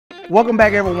Welcome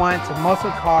back everyone to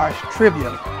MuscleCards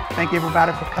Trivia. Thank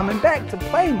everybody for coming back to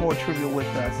play more trivia with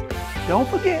us. Don't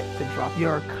forget to drop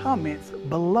your comments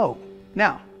below.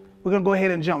 Now, we're gonna go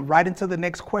ahead and jump right into the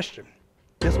next question.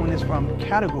 This one is from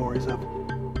categories of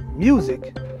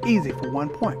music, easy for 1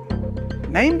 point.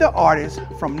 Name the artist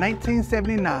from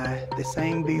 1979 that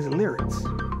sang these lyrics.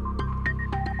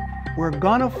 We're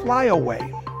gonna fly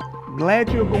away, glad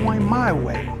you're going my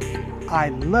way. I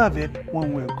love it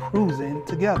when we're cruising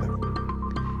together.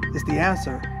 Is the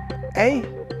answer A,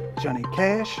 Johnny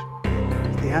Cash?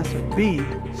 Is the answer B,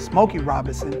 Smokey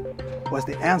Robinson? Was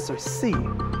the answer C,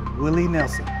 Willie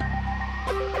Nelson?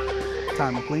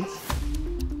 Timer, please.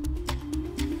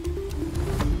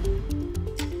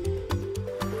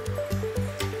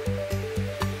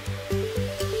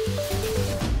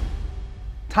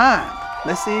 Time.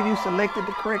 Let's see if you selected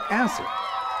the correct answer.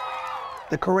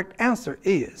 The correct answer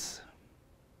is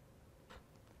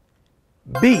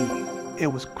B. It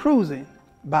was Cruising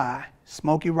by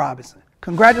Smokey Robinson.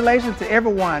 Congratulations to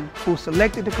everyone who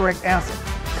selected the correct answer.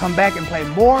 Come back and play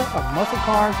more of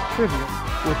MuscleCards Trivia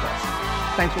with us.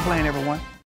 Thanks for playing, everyone.